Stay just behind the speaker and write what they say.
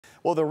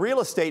Well, the real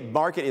estate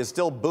market is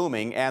still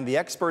booming, and the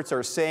experts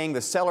are saying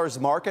the seller's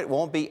market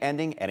won't be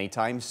ending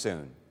anytime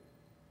soon.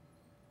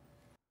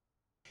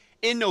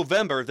 In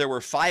November, there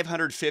were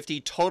 550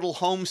 total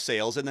home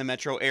sales in the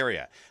metro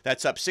area.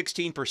 That's up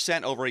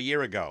 16% over a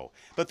year ago.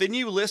 But the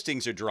new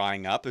listings are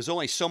drying up. There's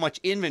only so much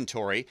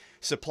inventory.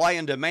 Supply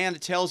and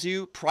demand tells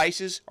you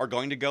prices are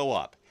going to go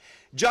up.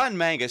 John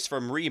Mangus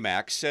from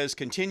RE/MAX says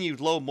continued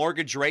low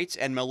mortgage rates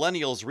and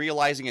millennials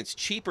realizing it's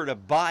cheaper to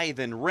buy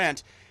than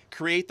rent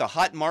create the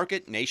hot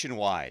market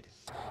nationwide.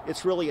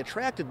 It's really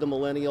attracted the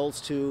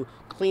millennials to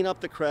clean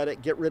up the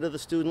credit, get rid of the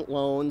student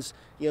loans,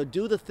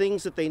 do the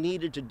things that they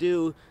needed to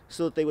do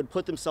so that they would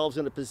put themselves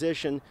in a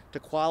position to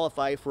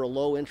qualify for a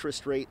low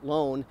interest rate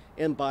loan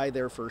and buy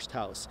their first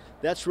house.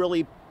 That's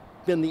really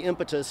been the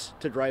impetus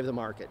to drive the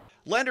market.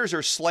 Lenders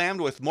are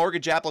slammed with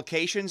mortgage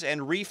applications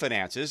and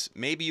refinances.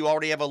 Maybe you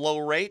already have a low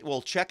rate.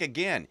 Well, check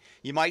again.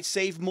 You might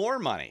save more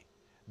money.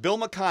 Bill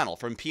McConnell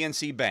from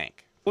PNC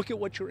Bank. Look at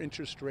what your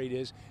interest rate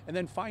is and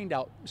then find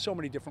out so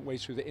many different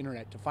ways through the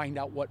internet to find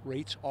out what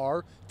rates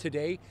are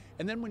today.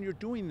 And then when you're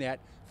doing that,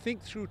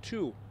 think through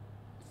too,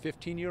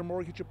 15-year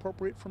mortgage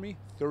appropriate for me,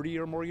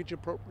 30-year mortgage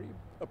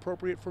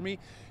appropriate for me,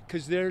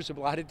 because there's a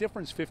lot of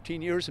difference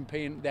 15 years and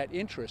paying that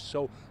interest.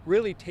 So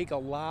really take a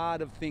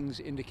lot of things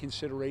into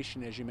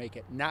consideration as you make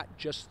it, not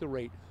just the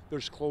rate.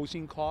 There's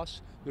closing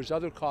costs, there's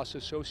other costs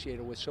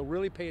associated with, so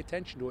really pay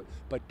attention to it,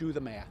 but do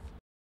the math.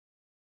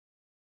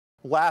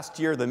 Last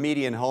year, the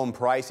median home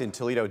price in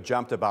Toledo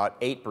jumped about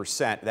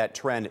 8%. That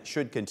trend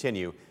should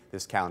continue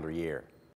this calendar year.